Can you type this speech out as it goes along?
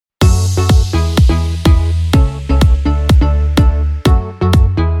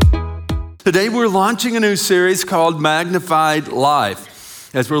Today we're launching a new series called Magnified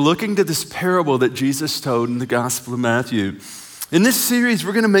Life as we're looking to this parable that Jesus told in the Gospel of Matthew. In this series,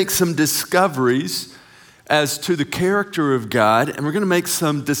 we're going to make some discoveries as to the character of God, and we're going to make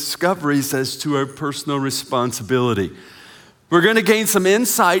some discoveries as to our personal responsibility. We're going to gain some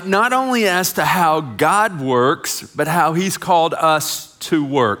insight not only as to how God works, but how he's called us to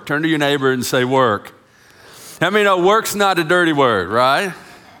work. Turn to your neighbor and say work. How many know work's not a dirty word, right?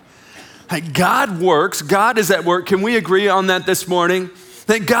 Hey, God works. God is at work. Can we agree on that this morning?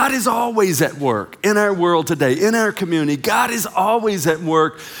 That God is always at work in our world today, in our community. God is always at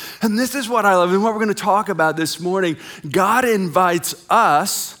work. And this is what I love and what we're going to talk about this morning. God invites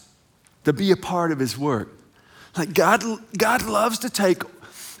us to be a part of his work. Like God loves to take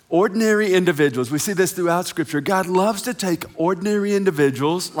ordinary individuals. We see this throughout Scripture. God loves to take ordinary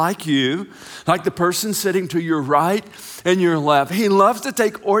individuals like you, like the person sitting to your right and your left. He loves to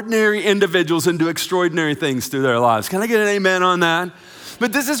take ordinary individuals and do extraordinary things through their lives. Can I get an amen on that?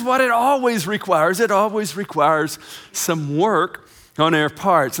 But this is what it always requires. It always requires some work on our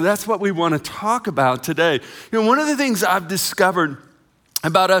part. So that's what we want to talk about today. You know, one of the things I've discovered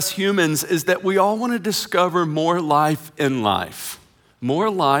about us humans is that we all want to discover more life in life.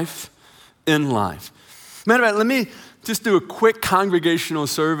 More life in life. Matter of fact, let me just do a quick congregational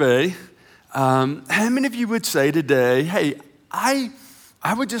survey. How many of you would say today, hey, I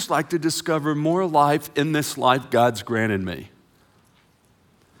would just like to discover more life in this life God's granted me?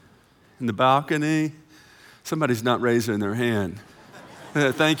 In the balcony, somebody's not raising their hand.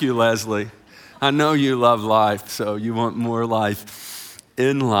 Thank you, Leslie. I know you love life, so you want more life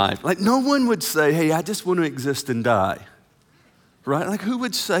in life. Like no one would say, hey, I just want to exist and die. Right? Like who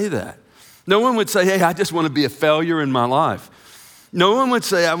would say that? No one would say, hey, I just want to be a failure in my life. No one would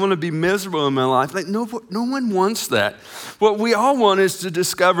say, I want to be miserable in my life. Like no one wants that. What we all want is to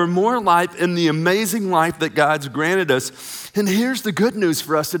discover more life in the amazing life that God's granted us. And here's the good news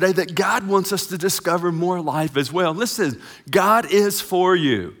for us today, that God wants us to discover more life as well. Listen, God is for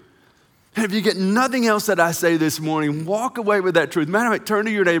you. And if you get nothing else that I say this morning, walk away with that truth. Matter of fact, turn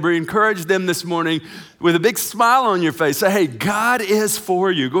to your neighbor, encourage them this morning with a big smile on your face. Say, hey, God is for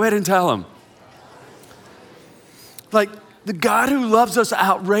you. Go ahead and tell them. Like the God who loves us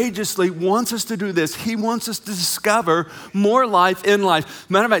outrageously wants us to do this. He wants us to discover more life in life.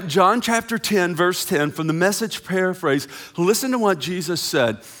 Matter of fact, John chapter 10, verse 10, from the Message paraphrase, listen to what Jesus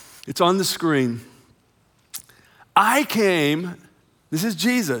said. It's on the screen. I came... This is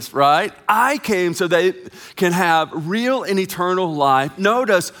Jesus, right? I came so they can have real and eternal life.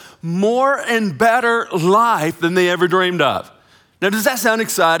 Notice, more and better life than they ever dreamed of. Now, does that sound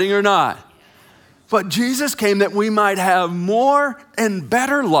exciting or not? But Jesus came that we might have more and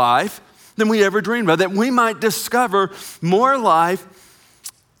better life than we ever dreamed of, that we might discover more life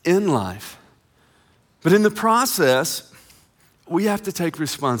in life. But in the process, we have to take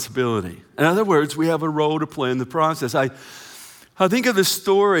responsibility. In other words, we have a role to play in the process. I think of the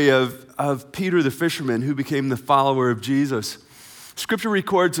story of Peter the fisherman who became the follower of Jesus. Scripture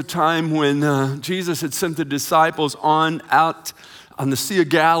records a time when Jesus had sent the disciples out on the Sea of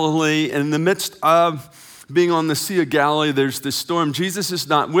Galilee. And in the midst of being on the Sea of Galilee, there's this storm. Jesus is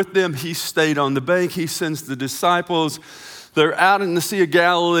not with them. He stayed on the bank. He sends the disciples. They're out in the Sea of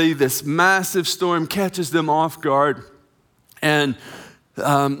Galilee. This massive storm catches them off guard. And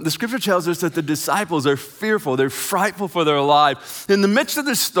the scripture tells us that the disciples are fearful. They're frightful for their life. In the midst of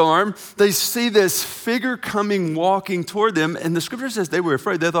the storm, they see this figure coming, walking toward them. And the scripture says they were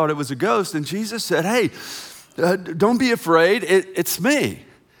afraid. They thought it was a ghost. And Jesus said, hey, don't be afraid. It's me.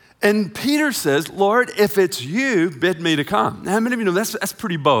 And Peter says, Lord, if it's you, bid me to come. Now, how many of you know that's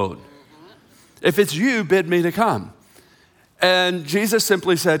pretty bold? If it's you, bid me to come. And Jesus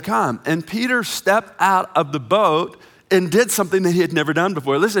simply said, come. And Peter stepped out of the boat and did something that he had never done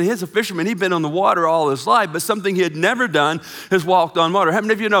before. Listen, he's a fisherman. He'd been on the water all his life, but something he had never done is walked on water. How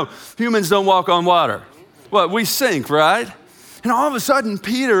many of you know humans don't walk on water? Well, we sink, right? And all of a sudden,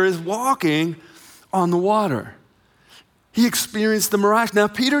 Peter is walking on the water. He experienced the miraculous. Now,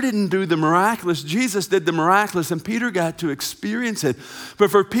 Peter didn't do the miraculous. Jesus did the miraculous, and Peter got to experience it.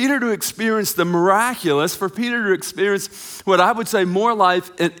 But for Peter to experience the miraculous, for Peter to experience what I would say more life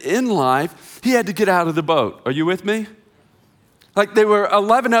in life, he had to get out of the boat. Are you with me? Like there were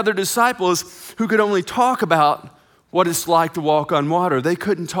 11 other disciples who could only talk about what it's like to walk on water. They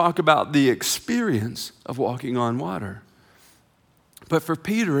couldn't talk about the experience of walking on water. But for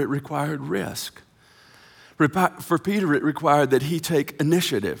Peter, it required risk. For Peter, it required that he take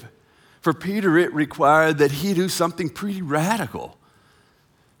initiative. For Peter, it required that he do something pretty radical.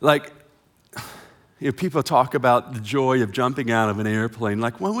 Like People talk about the joy of jumping out of an airplane.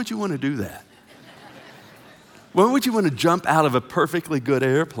 Like, why would you want to do that? Why would you want to jump out of a perfectly good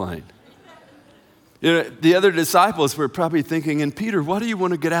airplane? The other disciples were probably thinking, and Peter, why do you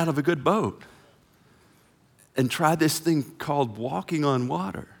want to get out of a good boat and try this thing called walking on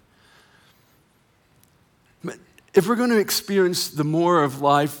water? But if we're going to experience the more of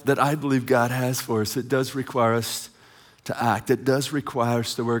life that I believe God has for us, it does require us to act. It does require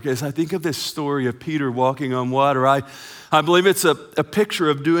us to work. As I think of this story of Peter walking on water, I believe it's a picture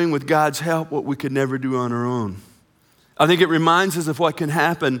of doing with God's help what we could never do on our own. I think it reminds us of what can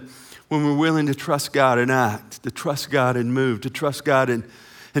happen when we're willing to trust God and act, to trust God and move, to trust God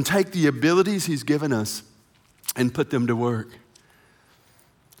and take the abilities He's given us and put them to work.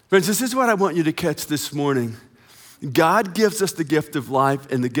 Friends, this is what I want you to catch this morning. God gives us the gift of life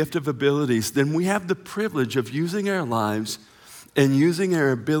and the gift of abilities. Then we have the privilege of using our lives and using our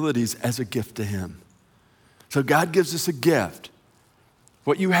abilities as a gift to Him. So God gives us a gift.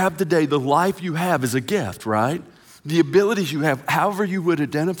 What you have today, the life you have is a gift, right? The abilities you have, however you would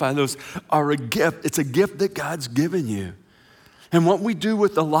identify those, are a gift. It's a gift that God's given you. And what we do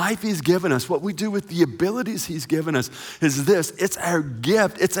with the life He's given us, what we do with the abilities He's given us is this. It's our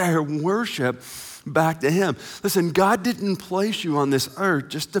gift. It's our worship back to Him. Listen, God didn't place you on this earth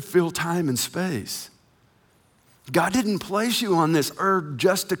just to fill time and space. God didn't place you on this earth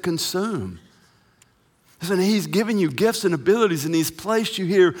just to consume. Listen, He's given you gifts and abilities, and He's placed you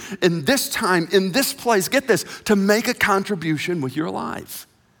here in this time, in this place, get this, to make a contribution with your life.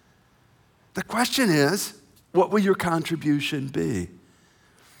 The question is, what will your contribution be?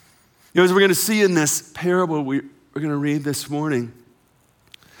 As we're going to see in this parable we're going to read this morning,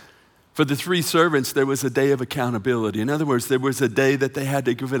 for the 3 servants, there was a day of accountability. In other words, there was a day that they had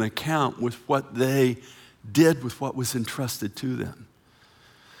to give an account with what they did with what was entrusted to them.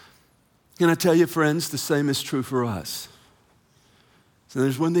 Can I tell you, friends, the same is true for us. So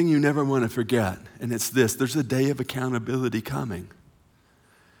there's one thing you never want to forget, and it's this. There's a day of accountability coming.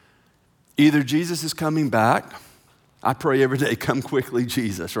 Either Jesus is coming back. I pray every day, come quickly,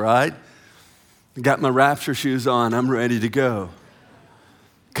 Jesus, right? I got my rapture shoes on. I'm ready to go.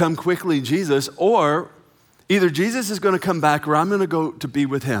 Come quickly, Jesus. Or either Jesus is going to come back or I'm going to go to be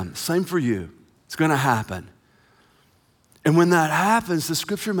with Him. Same for you. It's going to happen. And when that happens, the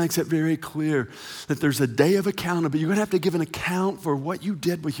scripture makes it very clear that there's a day of accountability. You're going to have to give an account for what you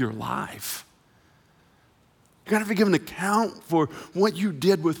did with your life. You're going to have to give an account for what you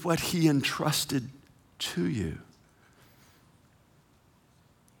did with what He entrusted to you.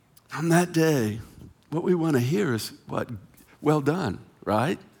 On that day, what we want to hear is what? Well done,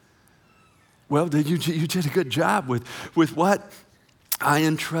 right? Well done. You did a good job with what I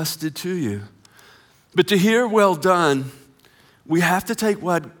entrusted to you. But to hear well done, we have to take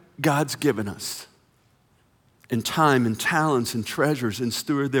what God's given us in time and talents and treasures and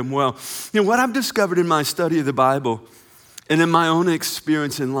steward them well. What I've discovered in my study of the Bible and in my own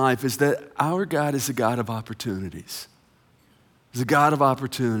experience in life is that our God is a God of opportunities. He's a God of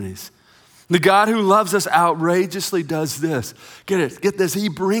opportunities. The God who loves us outrageously does this. Get this. He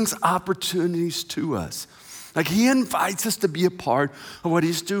brings opportunities to us. Like He invites us to be a part of what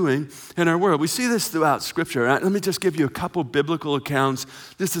He's doing in our world. We see this throughout Scripture. Let me just give you a couple biblical accounts.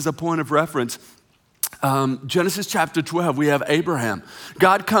 This is a point of reference. Genesis chapter 12, we have Abraham.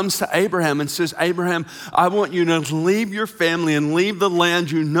 God comes to Abraham and says, Abraham, I want you to leave your family and leave the land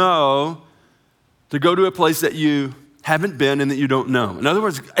you know to go to a place that you haven't been and that you don't know. In other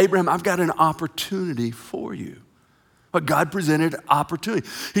words, Abraham, I've got an opportunity for you. But God presented opportunity.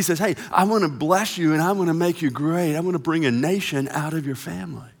 He says, hey, I want to bless you and I want to make you great. I want to bring a nation out of your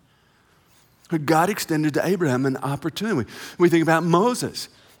family. But God extended to Abraham an opportunity. We think about Moses.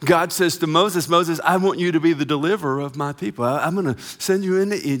 God says to Moses, Moses, I want you to be the deliverer of my people. I'm going to send you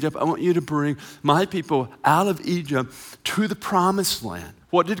into Egypt. I want you to bring my people out of Egypt to the promised land.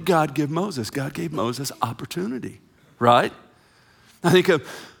 What did God give Moses? God gave Moses opportunity, right? I think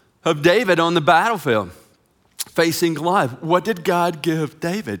of David on the battlefield facing Goliath. What did God give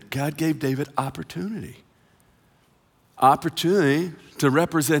David? God gave David opportunity. Opportunity to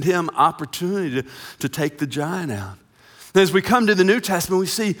represent him, opportunity to take the giant out. As we come to the New Testament, we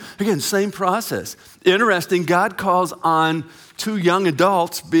see, again, same process. Interesting, God calls on 2 young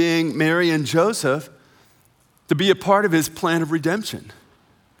adults, being Mary and Joseph, to be a part of His plan of redemption.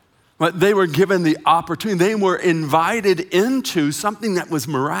 But they were given the opportunity. They were invited into something that was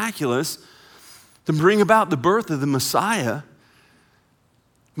miraculous to bring about the birth of the Messiah.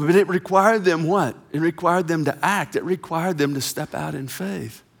 But it required them what? It required them to act. It required them to step out in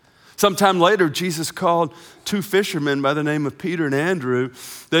faith. Sometime later, Jesus called two fishermen by the name of Peter and Andrew.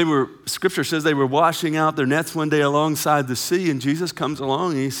 Scripture says they were washing out their nets one day alongside the sea, and Jesus comes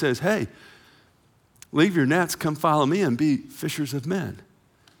along and he says, hey, leave your nets, come follow me and be fishers of men.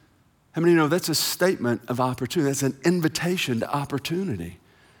 How many know that's a statement of opportunity? That's an invitation to opportunity.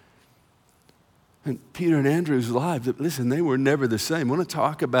 And Peter and Andrew's lives, listen, they were never the same. I want to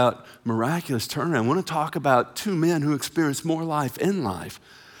talk about miraculous turnaround. I want to talk about two men who experienced more life in life.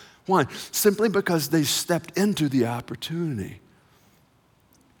 Why? Simply because they stepped into the opportunity.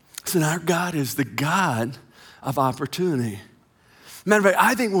 So our God is the God of opportunity. Matter of fact,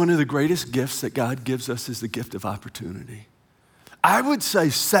 I think one of the greatest gifts that God gives us is the gift of opportunity. I would say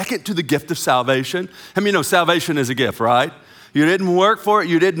second to the gift of salvation. I mean, salvation is a gift, right? You didn't work for it,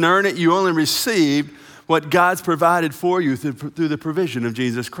 you didn't earn it, you only received what God's provided for you through the provision of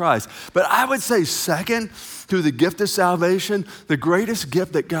Jesus Christ. But I would say second to the gift of salvation, the greatest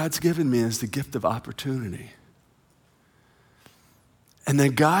gift that God's given me is the gift of opportunity. And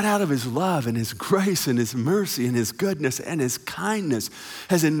then God, out of his love and his grace and his mercy and his goodness and his kindness,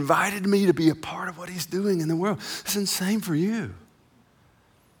 has invited me to be a part of what he's doing in the world. It's the same for you.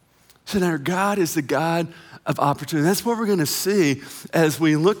 So our God is the God of opportunity. That's what we're going to see as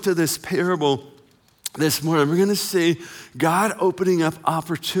we look to this parable this morning. We're going to see God opening up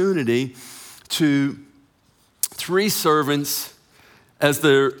opportunity to three servants as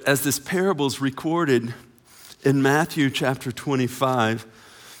this parable is recorded in Matthew chapter 25.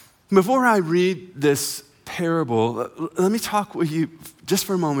 Before I read this parable, let me talk with you just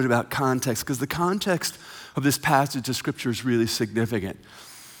for a moment about context, because the context of this passage of Scripture is really significant.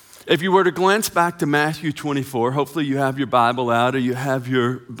 If you were to glance back to Matthew 24, hopefully you have your Bible out or you have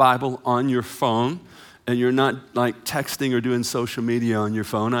your Bible on your phone and you're not like texting or doing social media on your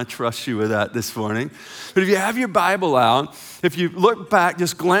phone. I trust you with that this morning. But if you have your Bible out, if you look back,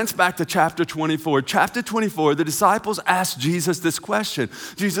 just glance back to chapter 24. Chapter 24, the disciples asked Jesus this question.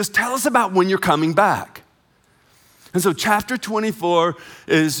 Jesus, tell us about when you're coming back. And so chapter 24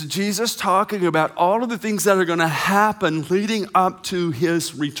 is Jesus talking about all of the things that are going to happen leading up to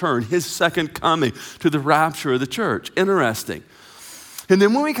his return, his second coming, to the rapture of the church. Interesting. And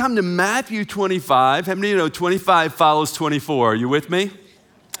then when we come to Matthew 25, how many of you know 25 follows 24? Are you with me?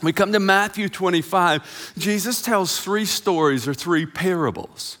 We come to Matthew 25, Jesus tells three stories or three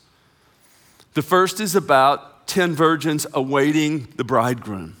parables. The first is about 10 virgins awaiting the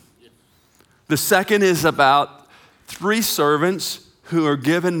bridegroom. The second is about three servants who are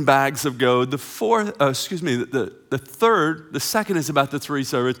given bags of gold. The second is about the three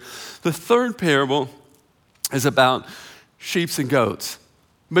servants. The third parable is about sheep and goats.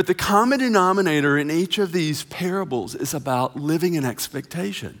 But the common denominator in each of these parables is about living in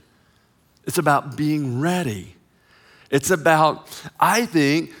expectation. It's about being ready. It's about, I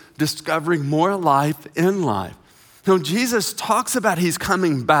think, discovering more life in life. Jesus talks about he's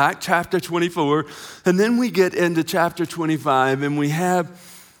coming back, chapter 24, and then we get into chapter 25, and we have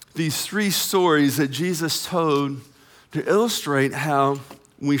these three stories that Jesus told to illustrate how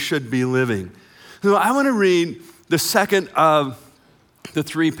we should be living. So I want to read the second of the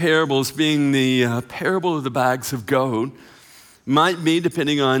three parables, being the parable of the bags of gold. Might be,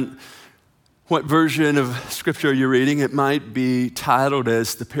 depending on what version of Scripture you're reading, it might be titled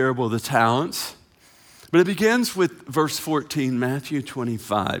as the parable of the talents. But it begins with verse 14, Matthew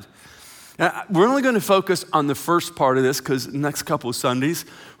 25. Now, we're only going to focus on the first part of this because the next couple of Sundays,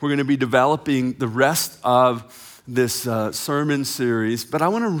 we're going to be developing the rest of this sermon series. But I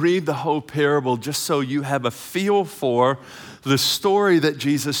want to read the whole parable just so you have a feel for the story that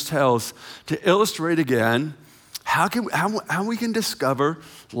Jesus tells to illustrate again how we can discover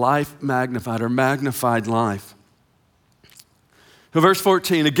life magnified or magnified life. So verse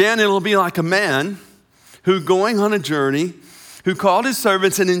 14, again, it'll be like a man who going on a journey, who called his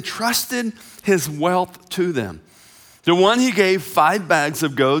servants and entrusted his wealth to them. To one he gave 5 bags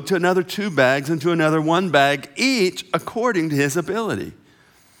of gold, to another 2 bags, and to another 1 bag, each according to his ability.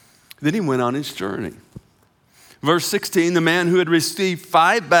 Then he went on his journey. Verse 16, the man who had received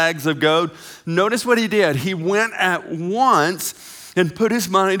 5 bags of gold, notice what he did. He went at once and put his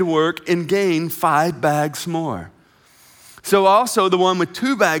money to work and gained 5 bags more. So also the one with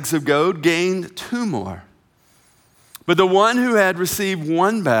 2 bags of gold gained 2 more. But the one who had received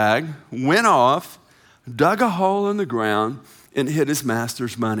 1 bag went off, dug a hole in the ground, and hid his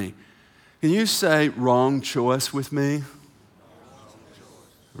master's money. Can you say wrong choice with me?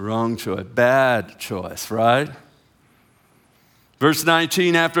 Wrong choice. Bad choice, right? Verse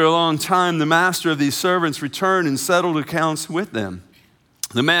 19, after a long time, the master of these servants returned and settled accounts with them.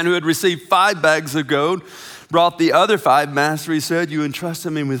 The man who had received 5 bags of gold brought the other 5, Master, he said, you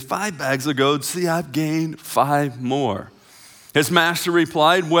entrusted me with 5 bags of gold. See, I've gained 5 more. His master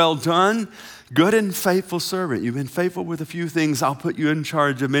replied, well done, good and faithful servant. You've been faithful with a few things. I'll put you in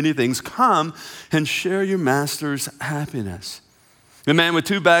charge of many things. Come and share your master's happiness. The man with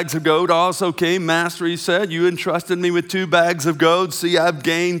 2 bags of gold also came. Master, he said, you entrusted me with 2 bags of gold. See, I've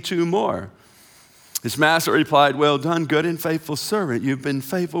gained 2 more. His master replied, well done, good and faithful servant. You've been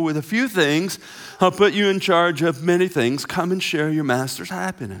faithful with a few things. I'll put you in charge of many things. Come and share your master's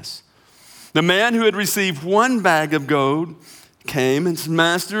happiness. The man who had received 1 bag of gold came and said,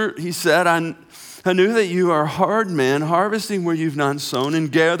 Master, he said, I knew that you are a hard man, harvesting where you've not sown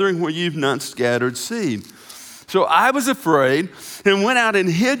and gathering where you've not scattered seed. So I was afraid and went out and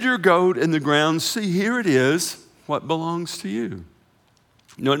hid your gold in the ground. See, here it is, what belongs to you.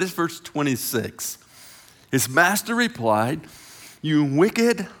 Notice verse 26. His master replied, you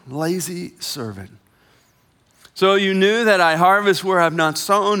wicked, lazy servant. So you knew that I harvest where I've not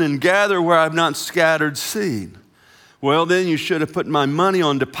sown and gather where I've not scattered seed. Well, then you should have put my money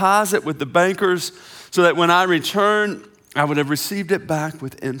on deposit with the bankers so that when I return, I would have received it back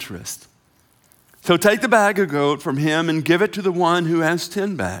with interest. So take the bag of gold from him and give it to the one who has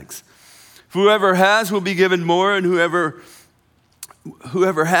 10 bags. Whoever has will be given more, and whoever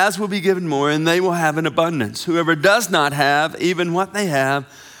has will be given more, and they will have an abundance. Whoever does not have, even what they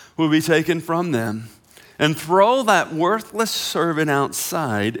have, will be taken from them. And throw that worthless servant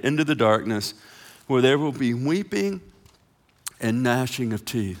outside into the darkness, where there will be weeping and gnashing of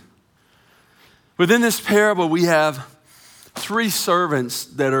teeth. Within this parable, we have 3 servants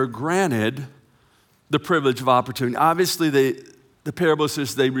that are granted the privilege of opportunity. Obviously, the parable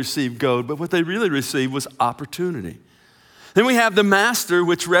says they received gold, but what they really received was opportunity. Then we have the master,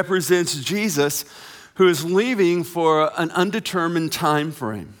 which represents Jesus, who is leaving for an undetermined time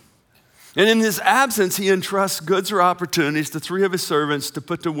frame. And in his absence, he entrusts goods or opportunities to 3 of his servants to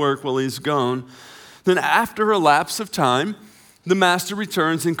put to work while he's gone. Then after a lapse of time, the master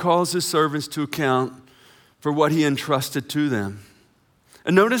returns and calls his servants to account for what he entrusted to them.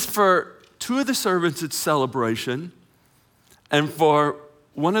 And notice for 2 of the servants, it's celebration, and for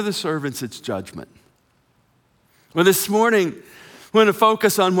 1 of the servants, it's judgment. Well, this morning, we're going to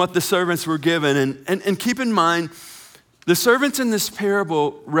focus on what the servants were given, and keep in mind, the servants in this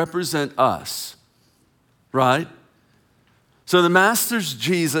parable represent us, right? So the master's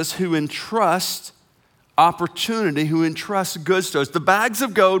Jesus, who entrusts opportunity, who entrusts goods to us. The bags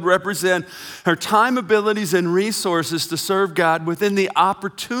of gold represent our time, abilities, and resources to serve God within the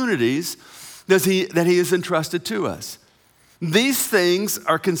opportunities that he has entrusted to us. These things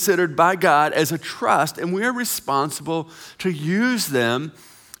are considered by God as a trust, and we are responsible to use them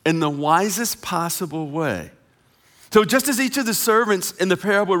in the wisest possible way. So just as each of the servants in the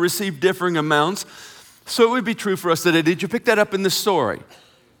parable received differing amounts, so it would be true for us today. Did you pick that up in the story?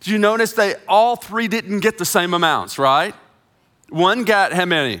 Did you notice all 3 didn't get the same amounts, right? 1 got how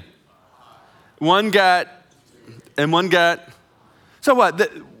many? 1 got, and 1 got, so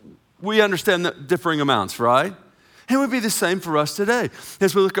what? We understand the differing amounts, right? It would be the same for us today.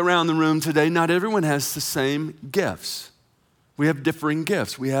 As we look around the room today, not everyone has the same gifts. We have differing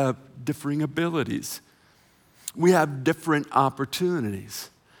gifts. We have differing abilities. We have different opportunities.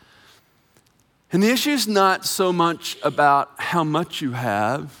 And the issue is not so much about how much you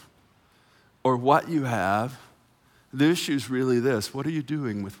have or what you have. The issue is really this: what are you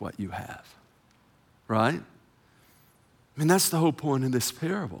doing with what you have? Right? I mean, that's the whole point of this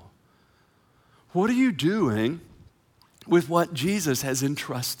parable. What are you doing with what Jesus has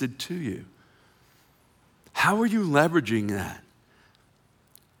entrusted to you? How are you leveraging that?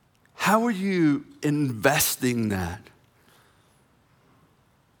 How are you investing that?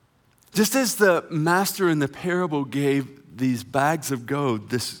 Just as the master in the parable gave these bags of gold,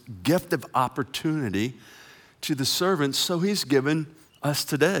 this gift of opportunity to the servants, so he's given us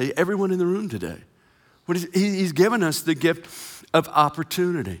today, everyone in the room today. He's given us the gift of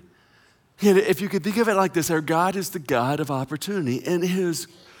opportunity. If you could think of it like this, our God is the God of opportunity. In his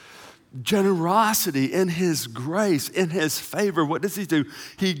generosity, in his grace, in his favor, what does he do?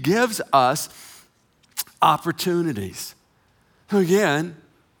 He gives us opportunities. Again,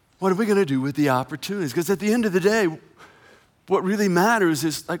 what are we going to do with the opportunities? Because at the end of the day, what really matters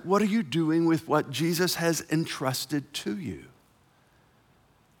is, like, what are you doing with what Jesus has entrusted to you?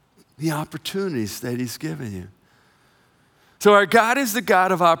 The opportunities that he's given you. So our God is the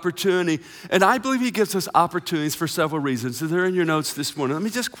God of opportunity, and I believe he gives us opportunities for several reasons. So they're in your notes this morning. Let me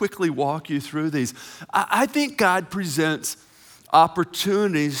just quickly walk you through these. I think God presents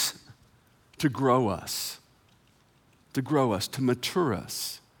opportunities to grow us, to mature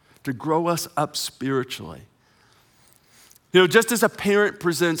us, to grow us up spiritually. Just as a parent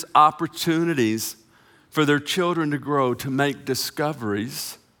presents opportunities for their children to grow, to make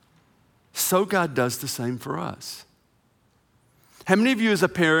discoveries, so God does the same for us. How many of you as a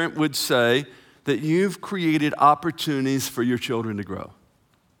parent would say that you've created opportunities for your children to grow?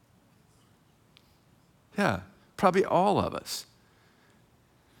 Yeah, probably all of us.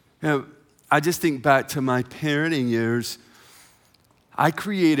 I just think back to my parenting years. I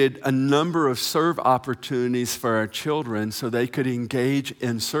created a number of serve opportunities for our children so they could engage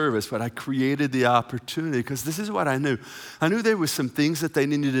in service, but I created the opportunity because this is what I knew. I knew there were some things that they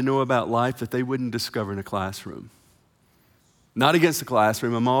needed to know about life that they wouldn't discover in a classroom. Not against the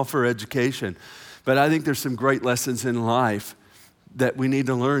classroom, I'm all for education, but I think there's some great lessons in life that we need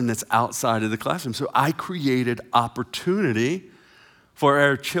to learn that's outside of the classroom. So I created opportunity for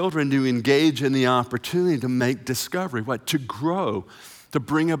our children to engage in the opportunity to make discovery, to grow, to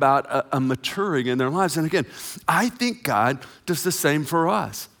bring about a maturing in their lives. And again, I think God does the same for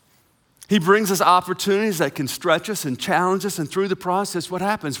us. He brings us opportunities that can stretch us and challenge us, and through the process, what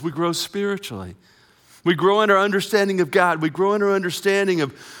happens? We grow spiritually. We grow in our understanding of God. We grow in our understanding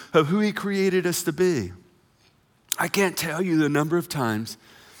of who He created us to be. I can't tell you the number of times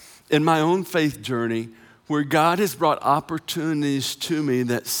in my own faith journey where God has brought opportunities to me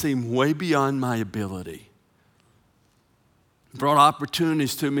that seem way beyond my ability. Brought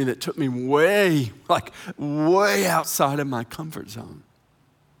opportunities to me that took me way outside of my comfort zone.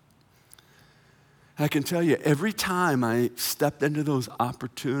 I can tell you, every time I stepped into those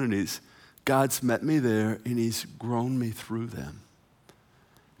opportunities, God's met me there and He's grown me through them.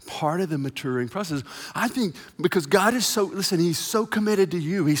 Part of the maturing process, I think, because God is He's so committed to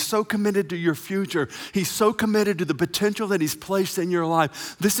you. He's so committed to your future. He's so committed to the potential that He's placed in your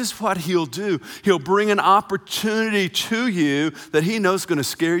life. This is what He'll do. He'll bring an opportunity to you that He knows is going to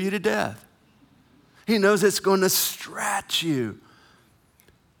scare you to death. He knows it's going to stretch you.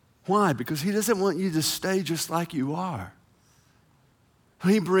 Why? Because He doesn't want you to stay just like you are.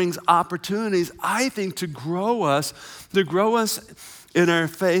 He brings opportunities, I think, to grow us in our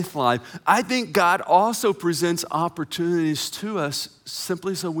faith life. I think God also presents opportunities to us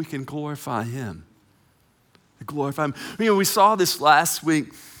simply so we can glorify Him. Glorify Him. We saw this last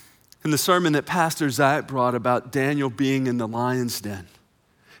week in the sermon that Pastor Zach brought about Daniel being in the lion's den.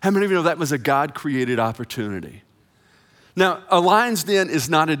 How many of you know that was a God-created opportunity? Now, a lion's den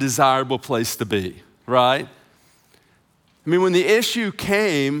is not a desirable place to be, right? When the issue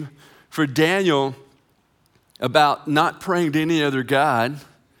came for Daniel about not praying to any other God,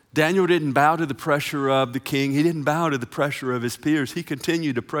 Daniel didn't bow to the pressure of the king. He didn't bow to the pressure of his peers. He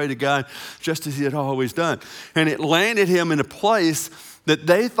continued to pray to God just as he had always done. And it landed him in a place that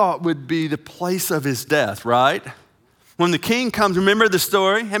they thought would be the place of his death, right? When the king comes, remember the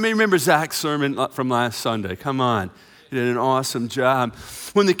story? How many remember Zach's sermon from last Sunday? Come on. He did an awesome job.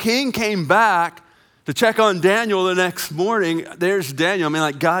 When the king came back to check on Daniel the next morning, there's Daniel.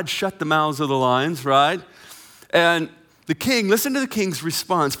 God shut the mouths of the lions, right? And the king, listen to the king's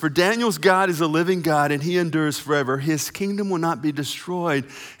response. For Daniel's God is a living God and He endures forever. His kingdom will not be destroyed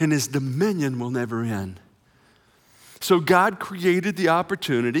and His dominion will never end. So God created the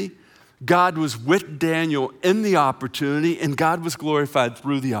opportunity. God was with Daniel in the opportunity and God was glorified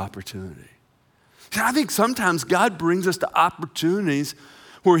through the opportunity. I think sometimes God brings us to opportunities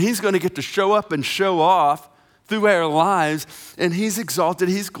where He's going to get to show up and show off through our lives, and He's exalted,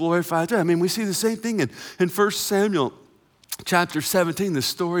 He's glorified too. We see the same thing in 1 Samuel chapter 17, the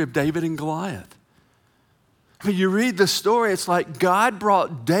story of David and Goliath. You read the story, it's like God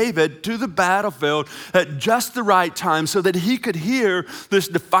brought David to the battlefield at just the right time so that he could hear this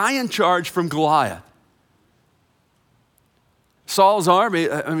defiant charge from Goliath. Saul's army,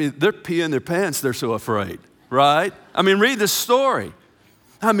 they're peeing their pants, they're so afraid, right? Read the story.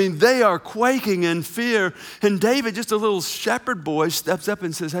 They are quaking in fear. And David, just a little shepherd boy, steps up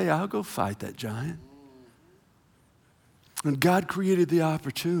and says, hey, I'll go fight that giant. And God created the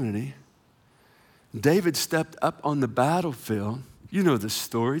opportunity. David stepped up on the battlefield. You know the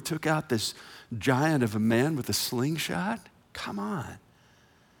story. Took out this giant of a man with a slingshot. Come on.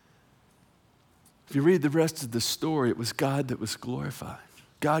 If you read the rest of the story, it was God that was glorified.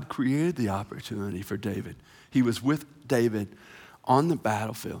 God created the opportunity for David. He was with David on the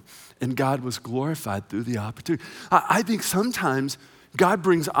battlefield, and God was glorified through the opportunity. I think sometimes God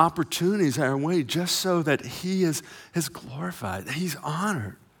brings opportunities our way just so that He is glorified, that He's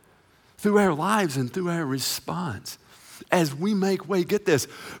honored through our lives and through our response. As we make way, get this,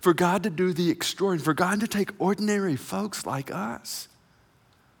 for God to do the extraordinary, for God to take ordinary folks like us.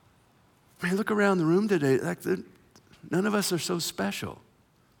 Look around the room today, none of us are so special,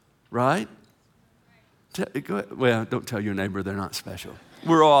 right? Well, don't tell your neighbor they're not special.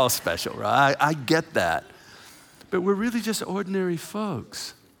 We're all special, right? I get that. But we're really just ordinary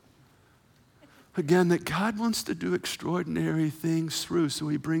folks. Again, that God wants to do extraordinary things through, so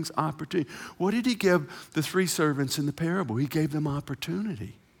he brings opportunity. What did he give the 3 servants in the parable? He gave them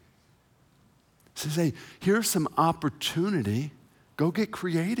opportunity. He says, hey, here's some opportunity. Go get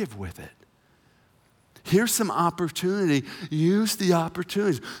creative with it. Here's some opportunity. Use the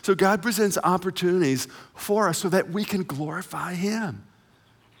opportunities. So God presents opportunities for us so that we can glorify him.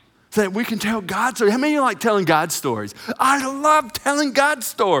 So that we can tell God stories. How many of you like telling God stories? I love telling God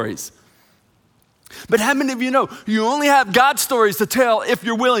stories. But how many of you know you only have God stories to tell if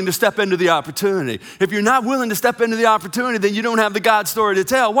you're willing to step into the opportunity? If you're not willing to step into the opportunity, then you don't have the God story to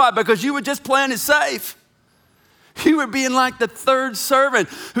tell. Why? Because you were just playing it safe. You were being like the 3rd servant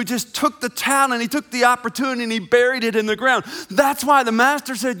who just took the talent, he took the opportunity and he buried it in the ground. That's why the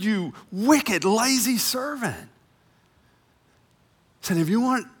master said, you wicked, lazy servant. He said, if you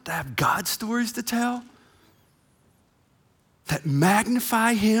want to have God stories to tell that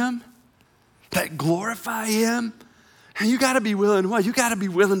magnify him, that glorify him, and you got to be willing, what? You got to be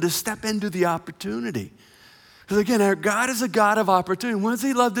willing to step into the opportunity. Because again, our God is a God of opportunity. What does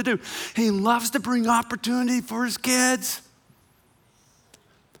he love to do? He loves to bring opportunity for his kids.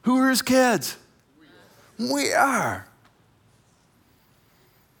 Who are his kids? We are.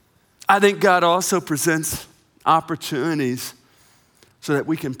 I think God also presents opportunities so that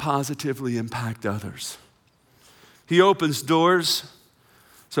we can positively impact others. He opens doors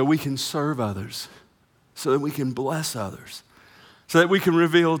so we can serve others, so that we can bless others, so that we can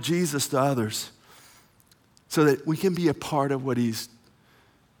reveal Jesus to others, so that we can be a part of what he's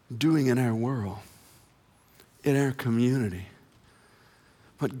doing in our world, in our community.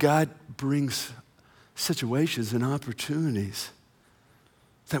 But God brings situations and opportunities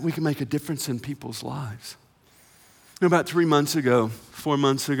that we can make a difference in people's lives. About 4 months ago,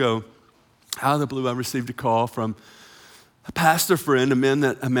 out of the blue, I received a call from a pastor friend, a man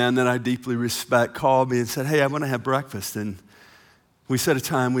that I deeply respect, called me and said, hey, I want to have breakfast. And we set a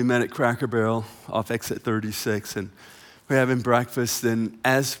time, we met at Cracker Barrel off exit 36, and we're having breakfast. And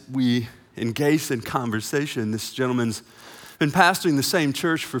as we engaged in conversation, this gentleman's been pastoring the same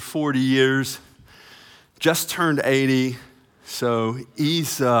church for 40 years, just turned 80. So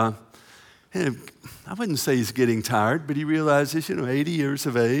he's, I wouldn't say he's getting tired, but he realizes, 80 years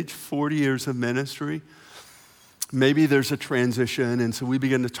of age, 40 years of ministry. Maybe there's a transition, and so we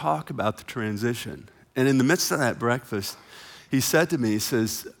began to talk about the transition. And in the midst of that breakfast, he said to me, he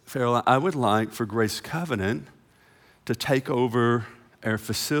says, Farrell, I would like for Grace Covenant to take over our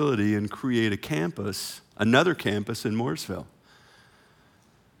facility and create a campus, another campus in Mooresville.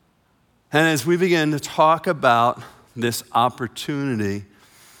 And as we began to talk about this opportunity,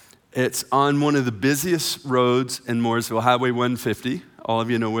 it's on one of the busiest roads in Mooresville, Highway 150. All of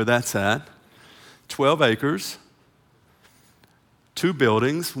you know where that's at. 12 acres. 2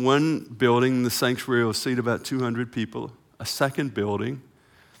 buildings. One building, the sanctuary, will seat about 200 people. A second building,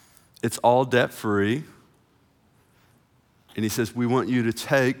 it's all debt-free. And he says, we want you to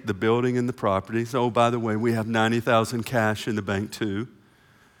take the building and the property. So, by the way, we have $90,000 cash in the bank too.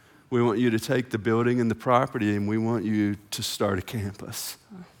 We want you to take the building and the property, and we want you to start a campus.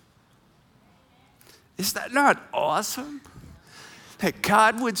 Is that not awesome? That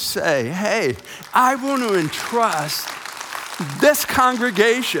God would say, hey, I want to entrust this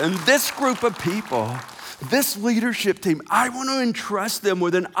congregation, this group of people, this leadership team, I want to entrust them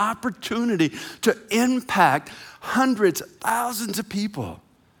with an opportunity to impact hundreds, thousands of people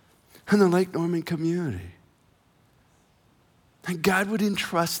in the Lake Norman community. And God would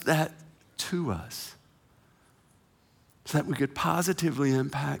entrust that to us so that we could positively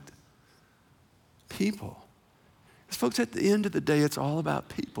impact people. Because folks, at the end of the day, it's all about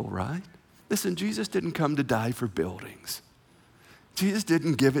people, right? Listen, Jesus didn't come to die for buildings. Jesus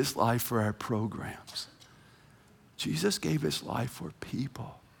didn't give his life for our programs. Jesus gave his life for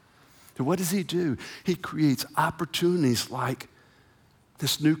people. So what does he do? He creates opportunities like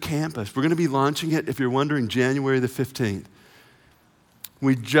this new campus. We're going to be launching it, if you're wondering, January the 15th.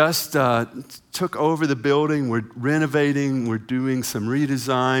 We just took over the building. We're renovating. We're doing some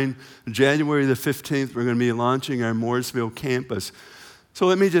redesign. January the 15th, we're going to be launching our Mooresville campus. So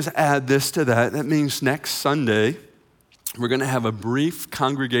let me just add this to that. That means next Sunday, we're going to have a brief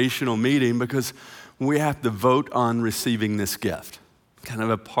congregational meeting because we have to vote on receiving this gift. Kind of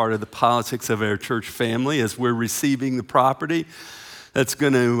a part of the politics of our church family as we're receiving the property that's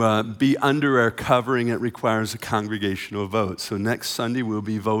going to be under our covering. It requires a congregational vote. So next Sunday, we'll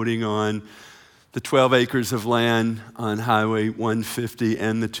be voting on the 12 acres of land on Highway 150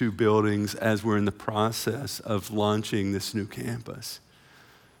 and the 2 buildings as we're in the process of launching this new campus.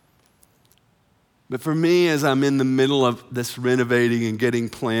 But for me, as I'm in the middle of this renovating and getting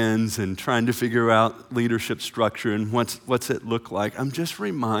plans and trying to figure out leadership structure and what's it look like, I'm just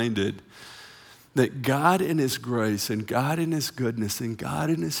reminded that God in His grace and God in His goodness and God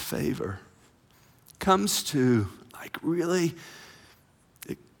in His favor comes to like really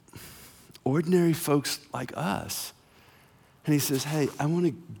ordinary folks like us. And He says, hey, I want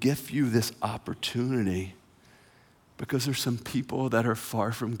to give you this opportunity because there's some people that are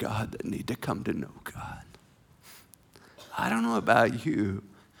far from God that need to come to know God. I don't know about you,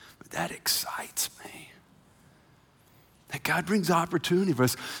 but that excites me. That God brings opportunity for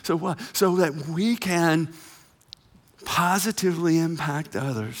us. So what? So that we can positively impact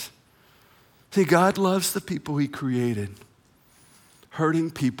others. See, God loves the people He created. Hurting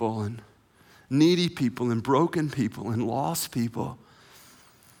people and needy people and broken people and lost people.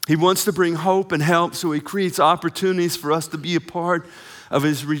 He wants to bring hope and help, so He creates opportunities for us to be a part of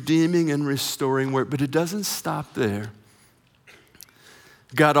His redeeming and restoring work. But it doesn't stop there.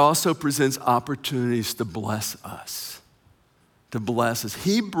 God also presents opportunities to bless us. To bless us.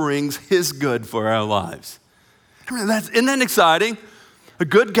 He brings His good for our lives. Isn't that exciting? A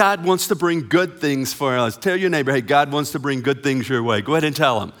good God wants to bring good things for our lives. Tell your neighbor, hey, God wants to bring good things your way. Go ahead and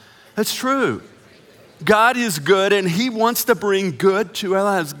tell him. That's true. God is good and He wants to bring good to our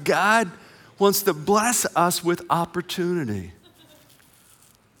lives. God wants to bless us with opportunity.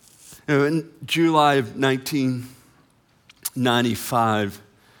 In July of 1995,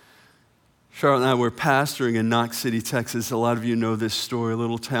 Charlotte and I were pastoring in Knox City, Texas. A lot of you know this story, a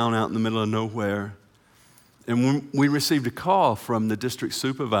little town out in the middle of nowhere. And we received a call from the district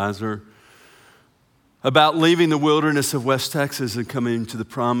supervisor about leaving the wilderness of West Texas and coming to the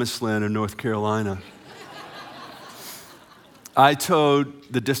promised land of North Carolina. I told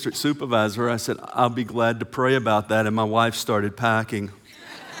the district supervisor, I said, I'll be glad to pray about that. And my wife started packing.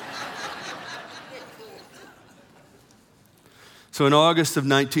 So in August of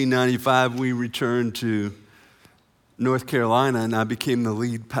 1995, we returned to North Carolina, and I became the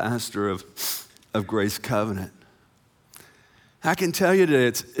lead pastor of Grace Covenant. I can tell you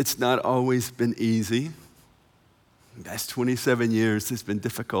that it's not always been easy. That's 27 years. There's been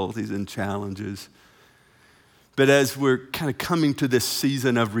difficulties and challenges. But as we're kind of coming to this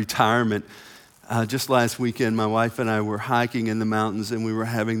season of retirement, just last weekend, my wife and I were hiking in the mountains, and we were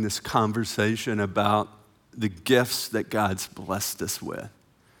having this conversation about the gifts that God's blessed us with.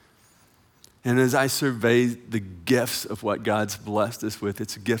 And as I survey the gifts of what God's blessed us with,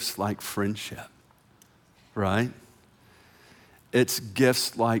 it's gifts like friendship, right? It's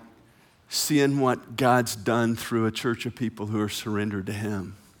gifts like seeing what God's done through a church of people who are surrendered to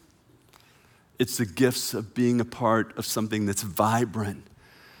Him. It's the gifts of being a part of something that's vibrant,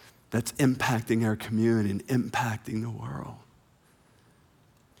 that's impacting our community and impacting the world.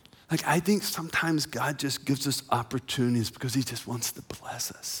 Like, I think sometimes God just gives us opportunities because He just wants to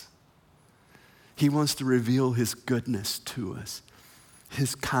bless us. He wants to reveal His goodness to us,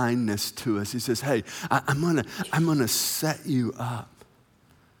 His kindness to us. He says, hey, I'm gonna set you up.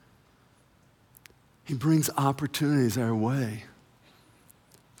 He brings opportunities our way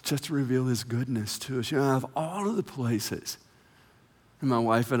just to reveal His goodness to us. You know, out of all of the places, and my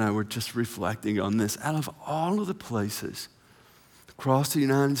wife and I were just reflecting on this, out of all of the places across the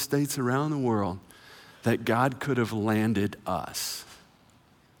United States, around the world, that God could have landed us,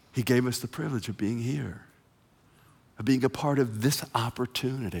 He gave us the privilege of being here, of being a part of this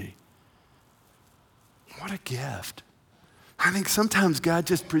opportunity. What a gift. I think sometimes God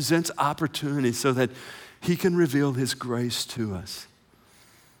just presents opportunities so that He can reveal His grace to us.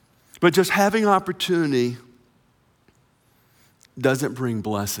 But just having opportunity doesn't bring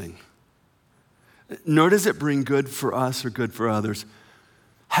blessing. Nor does it bring good for us or good for others.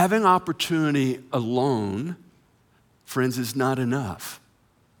 Having opportunity alone, friends, is not enough.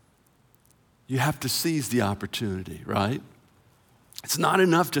 You have to seize the opportunity, right? It's not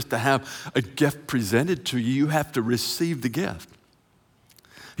enough just to have a gift presented to you. You have to receive the gift.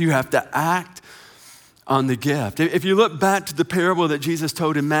 You have to act on the gift. If you look back to the parable that Jesus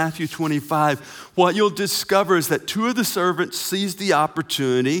told in Matthew 25, what you'll discover is that 2 of the servants seized the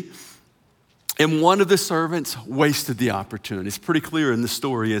opportunity and 1 of the servants wasted the opportunity. It's pretty clear in the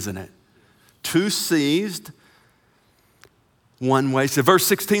story, isn't it? 2 seized, 1 wasted. Verse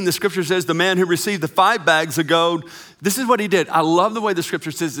 16, the scripture says, the man who received the 5 bags of gold, this is what he did. I love the way the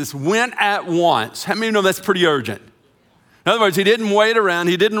scripture says this, went at once. How many know that's pretty urgent? In other words, he didn't wait around.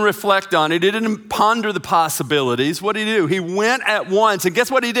 He didn't reflect on it. He didn't ponder the possibilities. What did he do? He went at once. And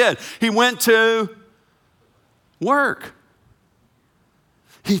guess what he did? He went to work.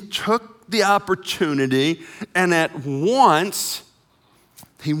 He took the opportunity and at once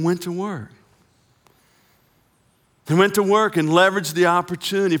he went to work. He went to work and leveraged the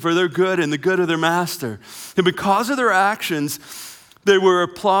opportunity for their good and the good of their master. And because of their actions, they were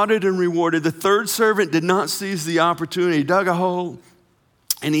applauded and rewarded. The third servant did not seize the opportunity. He dug a hole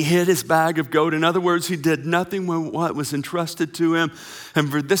and he hid his bag of gold. In other words, he did nothing with what was entrusted to him.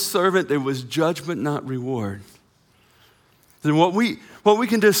 And for this servant, there was judgment, not reward. Then what we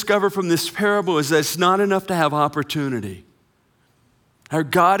can discover from this parable is that it's not enough to have opportunity. Our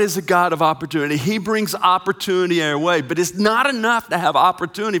God is a God of opportunity. He brings opportunity our way, but it's not enough to have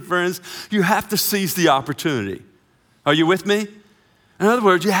opportunity, friends. You have to seize the opportunity. Are you with me? In other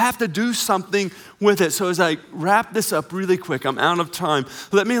words, you have to do something with it. So as I wrap this up really quick, I'm out of time.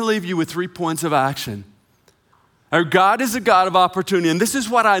 Let me leave you with 3 points of action. Our God is a God of opportunity, and this is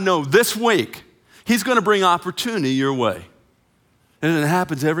what I know this week. He's going to bring opportunity your way. And it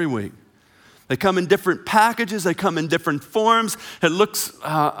happens every week. They come in different packages. They come in different forms. It looks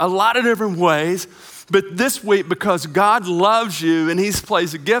a lot of different ways. But this week, because God loves you and he's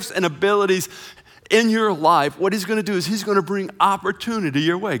placed gifts and abilities in your life, what he's going to do is he's going to bring opportunity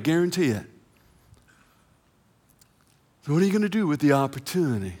your way. Guarantee it. So what are you going to do with the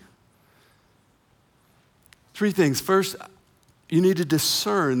opportunity? 3 things. First, you need to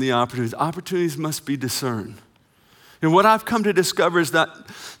discern the opportunities. Opportunities must be discerned. And what I've come to discover is that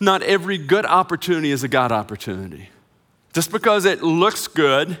not every good opportunity is a God opportunity. Just because it looks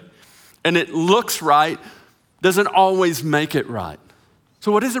good and it looks right doesn't always make it right.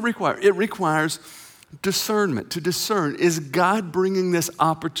 So what does it require? It requires discernment. To discern, is God bringing this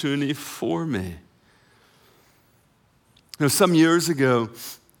opportunity for me? You know, some years ago,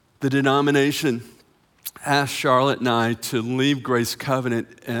 the denomination asked Charlotte and I to leave Grace Covenant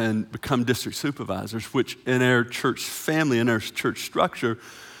and become district supervisors, which in our church family, in our church structure,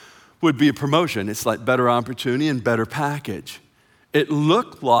 would be a promotion. It's like better opportunity and better package. It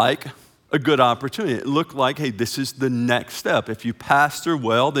looked like a good opportunity. It looked like, hey, this is the next step. If you pastor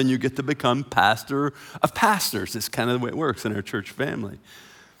well, then you get to become pastor of pastors. It's kind of the way it works in our church family.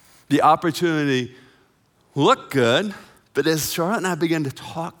 The opportunity looked good, but as Charlotte and I began to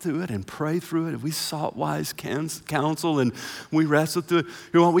talk through it and pray through it, and we sought wise counsel and we wrestled through it,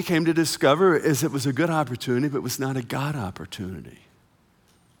 you know, what we came to discover is it was a good opportunity, but it was not a God opportunity.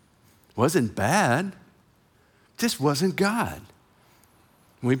 It wasn't bad, it just wasn't God.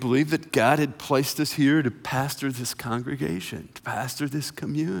 We believed that God had placed us here to pastor this congregation, to pastor this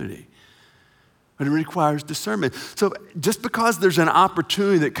community. But it requires discernment. So just because there's an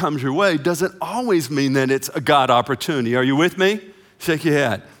opportunity that comes your way doesn't always mean that it's a God opportunity. Are you with me? Shake your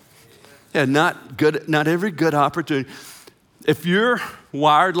head. Yeah, not every good opportunity. If you're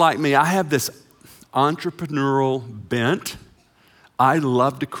wired like me, I have this entrepreneurial bent. I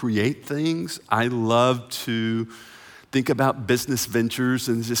love to create things. I love to think about business ventures,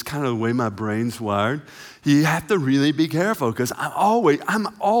 and it's just kind of the way my brain's wired. You have to really be careful because I'm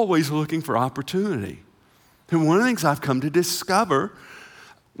always looking for opportunity. And one of the things I've come to discover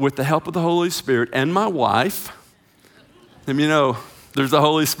with the help of the Holy Spirit and my wife, and you know, there's the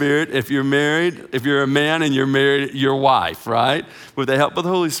Holy Spirit. If you're married, if you're a man and you're married, your wife, right? With the help of the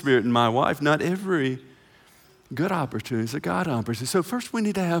Holy Spirit and my wife, not every good opportunity is a God opportunity. So first we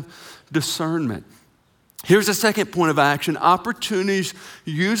need to have discernment. Here's a second point of action. Opportunities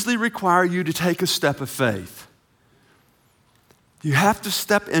usually require you to take a step of faith. You have to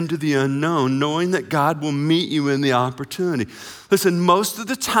step into the unknown, knowing that God will meet you in the opportunity. Listen, most of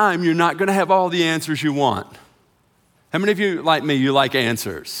the time, you're not going to have all the answers you want. How many of you, like me, you like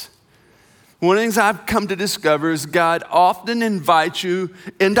answers? One of the things I've come to discover is God often invites you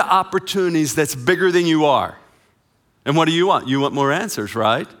into opportunities that's bigger than you are. And what do you want? You want more answers,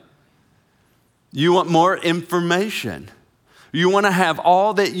 right? You want more information. You want to have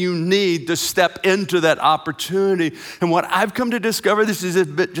all that you need to step into that opportunity. And what I've come to discover, this has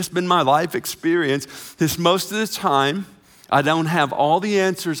just been my life experience, is most of the time, I don't have all the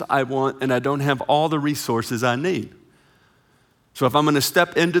answers I want and I don't have all the resources I need. So if I'm going to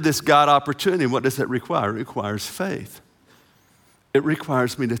step into this God opportunity, what does that require? It requires faith. It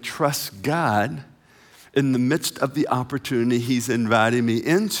requires me to trust God in the midst of the opportunity he's inviting me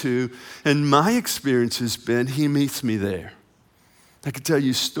into. And my experience has been he meets me there. I could tell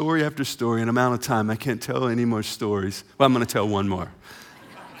you story after story, and I'm out of time. I can't tell any more stories. Well, I'm going to tell one more.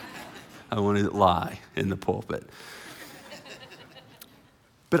 I want to lie in the pulpit.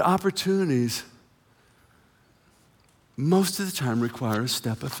 But opportunities most of the time require a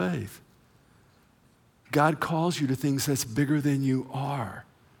step of faith. God calls you to things that's bigger than you are,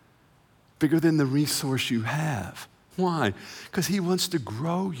 bigger than the resource you have. Why? Because he wants to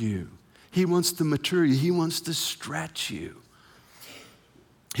grow you. He wants to mature you. He wants to stretch you.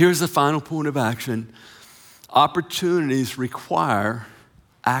 Here's the final point of action. Opportunities require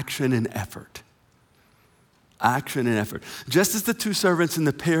action and effort. Action and effort. Just as the two servants in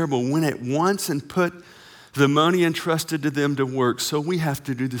the parable went at once and put the money entrusted to them to work, so we have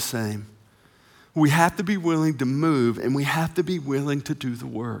to do the same. We have to be willing to move, and we have to be willing to do the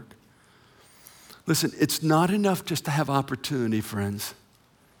work. Listen, it's not enough just to have opportunity, friends.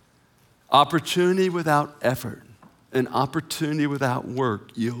 Opportunity without effort and opportunity without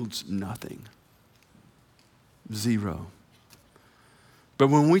work yields nothing. Zero. But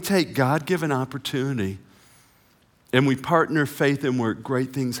when we take God-given opportunity and we partner faith and work,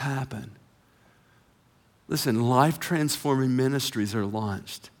 great things happen. Listen, life-transforming ministries are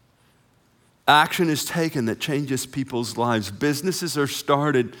launched. Action is taken that changes people's lives. Businesses are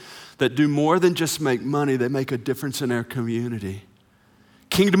started that do more than just make money, they make a difference in our community.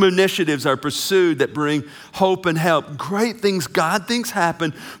 Kingdom initiatives are pursued that bring hope and help. Great things, God thinks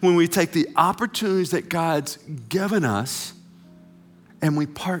happen when we take the opportunities that God's given us and we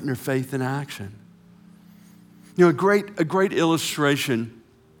partner faith and action. You know, a great illustration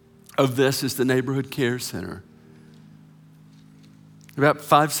of this is the Neighborhood Care Center. About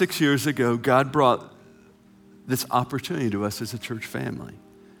 5-6 years ago, God brought this opportunity to us as a church family.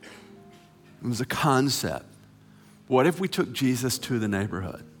 It was a concept. What if we took Jesus to the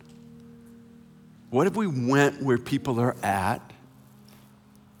neighborhood? What if we went where people are at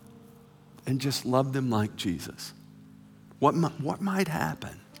and just loved them like Jesus? What might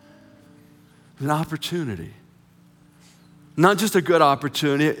happen? An opportunity. Not just a good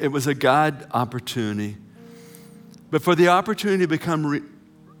opportunity, it was a God opportunity. But for the opportunity to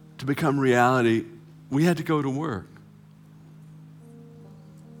become reality, we had to go to work.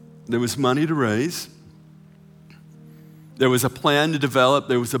 There was money to raise. There was a plan to develop.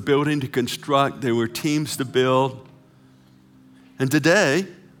 There was a building to construct. There were teams to build. And today,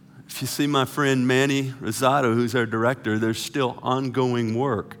 if you see my friend Manny Rosado, who's our director, there's still ongoing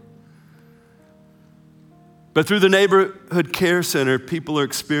work. But through the Neighborhood Care Center, people are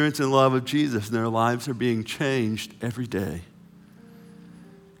experiencing the love of Jesus and their lives are being changed every day.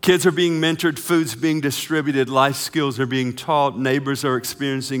 Kids are being mentored, food's being distributed, life skills are being taught, neighbors are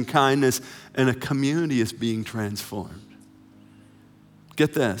experiencing kindness, and a community is being transformed.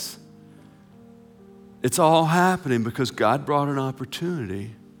 Get this. It's all happening because God brought an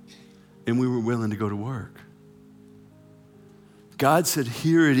opportunity and we were willing to go to work. God said,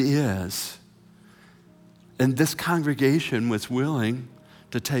 here it is. And this congregation was willing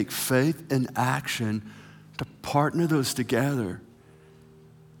to take faith and action to partner those together.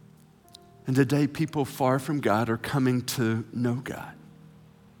 And today, people far from God are coming to know God.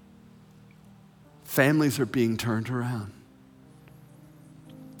 Families are being turned around.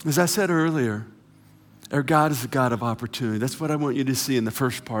 As I said earlier, our God is a God of opportunity. That's what I want you to see in the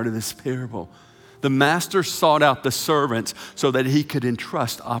first part of this parable. The master sought out the servants so that he could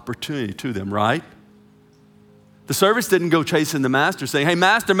entrust opportunity to them, right? The servants didn't go chasing the master saying, hey,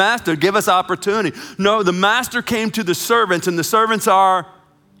 master, give us opportunity. No, the master came to the servants, and the servants are,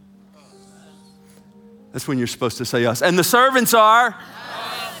 that's when you're supposed to say us. And the servants are,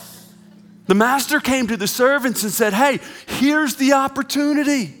 us. The master came to the servants and said, hey, here's the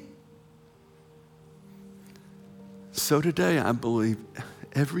opportunity. So today, I believe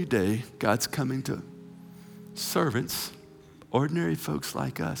every day God's coming to servants, ordinary folks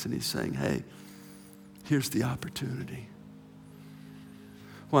like us, and he's saying, hey, here's the opportunity.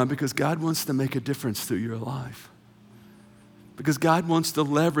 Why? Because God wants to make a difference through your life. Because God wants to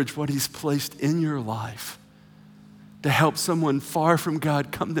leverage what he's placed in your life to help someone far from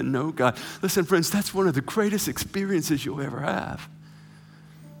God come to know God. Listen, friends, that's one of the greatest experiences you'll ever have.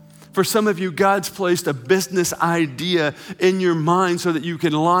 For some of you, God's placed a business idea in your mind so that you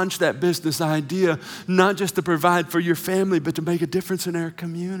can launch that business idea, not just to provide for your family, but to make a difference in our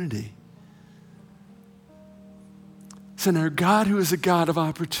community. So our God, who is a God of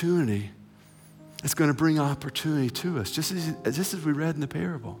opportunity, is going to bring opportunity to us, just as we read in the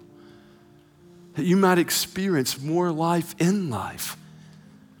parable. That you might experience more life in life.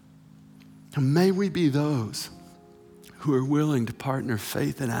 And may we be those who are willing to partner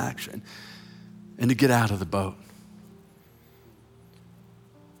faith and action and to get out of the boat.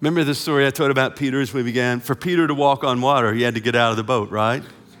 Remember the story I told about Peter as we began? For Peter to walk on water, he had to get out of the boat, right?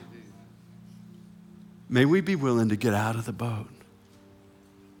 May we be willing to get out of the boat.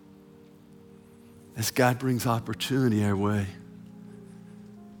 as God brings opportunity our way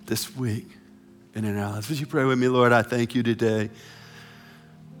this week and in our lives. Would you pray with me? Lord, I thank you today.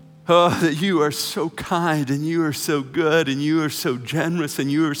 Oh, that you are so kind and you are so good and you are so generous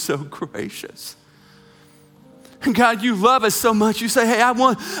and you are so gracious. And God, you love us so much. You say, hey, I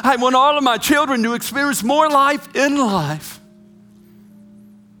want all of my children to experience more life in life.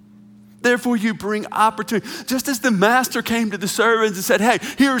 Therefore, you bring opportunity. Just as the master came to the servants and said, hey,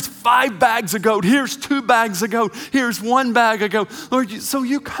 here's 5 bags of gold. Here's 2 bags of gold. Here's 1 bag of gold. Lord, so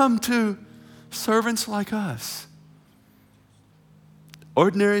you come to servants like us.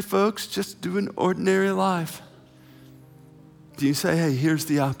 Ordinary folks just doing ordinary life. Do you say, hey, here's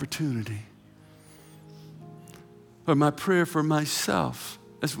the opportunity? Or my prayer for myself,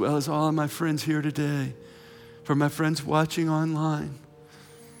 as well as all of my friends here today, for my friends watching online.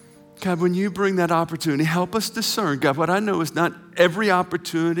 God, when you bring that opportunity, help us discern. God, what I know is not every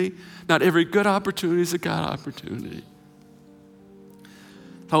opportunity, not every good opportunity is a God opportunity.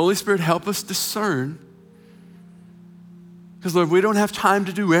 The Holy Spirit, help us discern. Because, Lord, we don't have time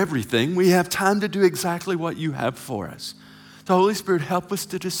to do everything. We have time to do exactly what you have for us. The Holy Spirit, help us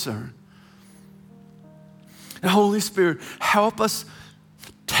to discern. And Holy Spirit, help us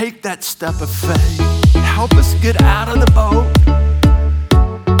take that step of faith. Help us get out of the boat.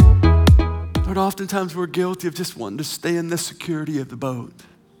 Lord, oftentimes we're guilty of just wanting to stay in the security of the boat.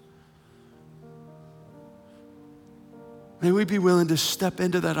 May we be willing to step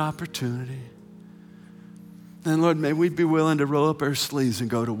into that opportunity. And Lord, may we be willing to roll up our sleeves and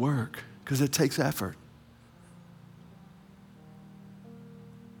go to work, because it takes effort.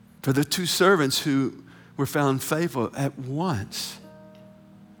 For the 2 servants who were found faithful, at once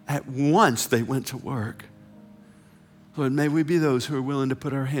they went to work. Lord, may we be those who are willing to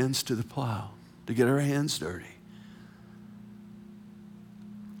put our hands to the plow, to get our hands dirty,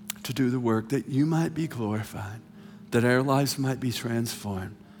 to do the work that you might be glorified, that our lives might be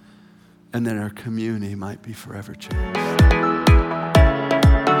transformed, and that our community might be forever changed.